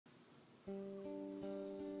This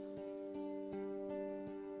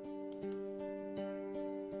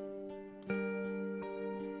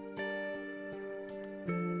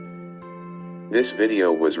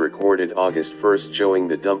video was recorded August 1st showing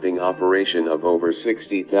the dumping operation of over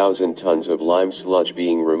 60,000 tons of lime sludge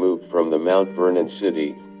being removed from the Mount Vernon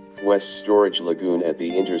City, West Storage Lagoon at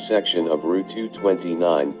the intersection of Route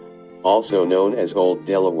 229, also known as Old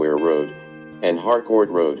Delaware Road, and Harcourt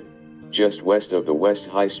Road, just west of the West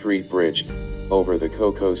High Street Bridge, over the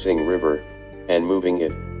Kokosing River, and moving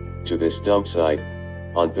it to this dump site,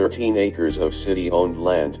 on 13 acres of city-owned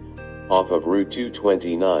land, off of Route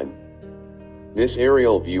 229. This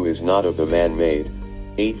aerial view is not of the man-made,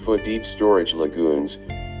 8-foot deep storage lagoons,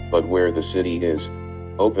 but where the city is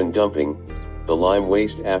open dumping the lime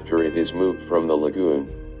waste after it is moved from the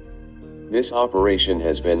lagoon. This operation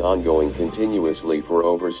has been ongoing continuously for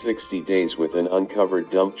over 60 days with an uncovered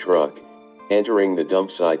dump truck entering the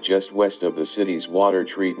dump site just west of the city's water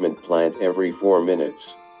treatment plant every 4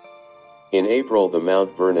 minutes. In April, the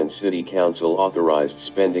Mount Vernon City Council authorized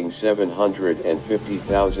spending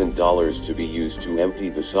 $750,000 to be used to empty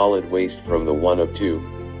the solid waste from the one of two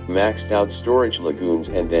maxed-out storage lagoons,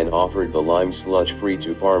 and then offered the lime sludge free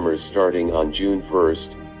to farmers starting on June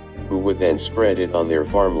 1st, who would then spread it on their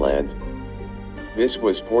farmland. This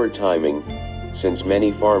was poor timing, since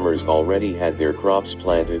many farmers already had their crops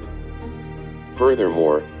planted.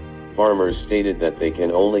 Furthermore, farmers stated that they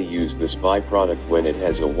can only use this byproduct when it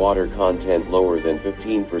has a water content lower than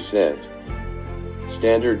 15%.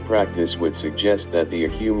 Standard practice would suggest that the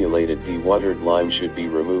accumulated dewatered lime should be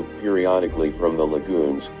removed periodically from the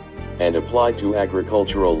lagoons, and applied to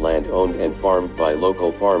agricultural land owned and farmed by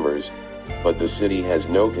local farmers, but the city has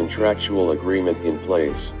no contractual agreement in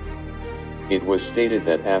place. It was stated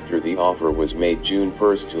that after the offer was made June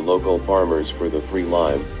 1st to local farmers for the free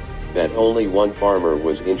lime, that only one farmer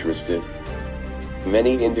was interested.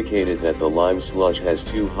 Many indicated that the lime sludge has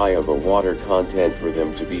too high of a water content for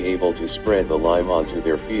them to be able to spread the lime onto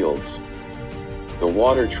their fields. The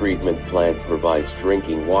water treatment plant provides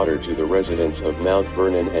drinking water to the residents of Mount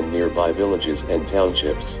Vernon and nearby villages and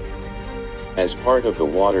townships. As part of the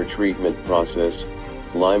water treatment process,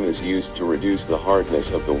 lime is used to reduce the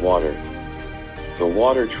hardness of the water. The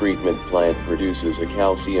water treatment plant produces a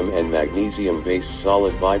calcium and magnesium-based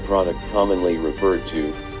solid byproduct commonly referred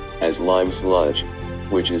to as lime sludge,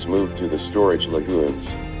 which is moved to the storage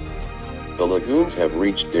lagoons. The lagoons have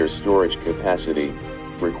reached their storage capacity,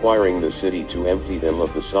 requiring the city to empty them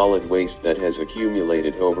of the solid waste that has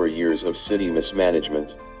accumulated over years of city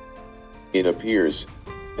mismanagement. It appears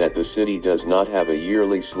that the city does not have a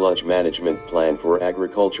yearly sludge management plan for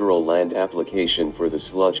agricultural land application for the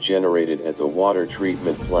sludge generated at the water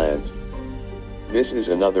treatment plant. This is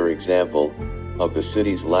another example of the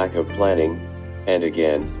city's lack of planning, and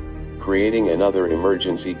again, creating another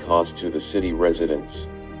emergency cost to the city residents.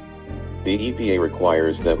 The EPA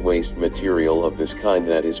requires that waste material of this kind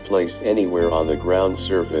that is placed anywhere on the ground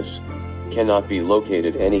surface cannot be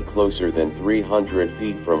located any closer than 300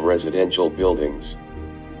 feet from residential buildings.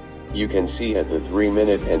 You can see at the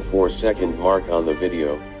 3-minute and 4-second mark on the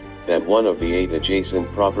video, that one of the 8 adjacent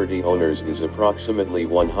property owners is approximately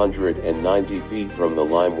 190 feet from the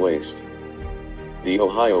lime waste. The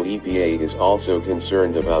Ohio EPA is also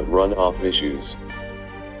concerned about runoff issues.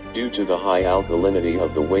 Due to the high alkalinity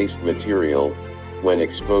of the waste material, when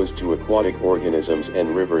exposed to aquatic organisms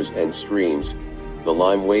and rivers and streams, the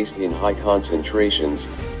lime waste in high concentrations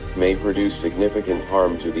may produce significant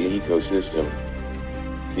harm to the ecosystem.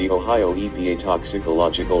 The Ohio EPA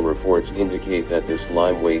toxicological reports indicate that this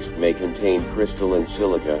lime waste may contain crystalline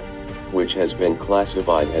silica, which has been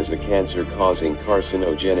classified as a cancer-causing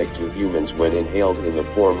carcinogenic to humans when inhaled in the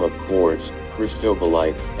form of quartz,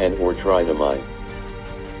 cristobalite, and/or tridamite.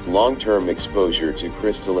 Long-term exposure to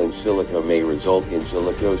crystalline silica may result in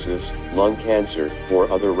silicosis, lung cancer, or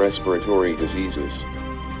other respiratory diseases.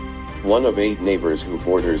 One of 8 neighbors who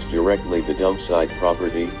borders directly the dump site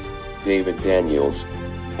property, David Daniels,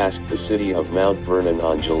 asked the city of Mount Vernon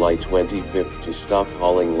on July 25 to stop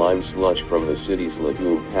hauling lime sludge from the city's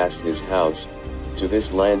lagoon past his house, to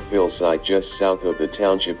this landfill site just south of the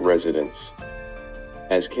township residence.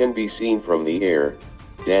 As can be seen from the air,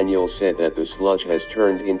 Daniels said that the sludge has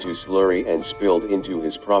turned into slurry and spilled into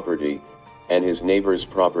his property, and his neighbor's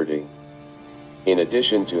property. In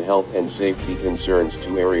addition to health and safety concerns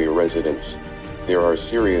to area residents, there are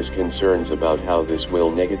serious concerns about how this will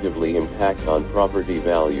negatively impact on property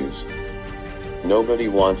values. Nobody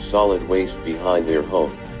wants solid waste behind their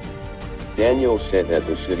home. Daniels said that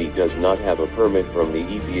the city does not have a permit from the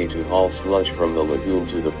EPA to haul sludge from the lagoon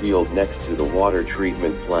to the field next to the water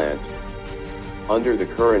treatment plant. Under the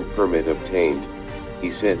current permit obtained,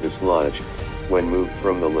 he said the sludge, when moved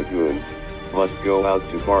from the lagoon, must go out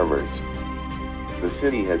to farmers. The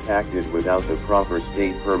city has acted without the proper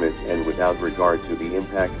state permits and without regard to the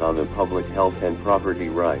impact on the public health and property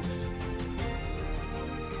rights.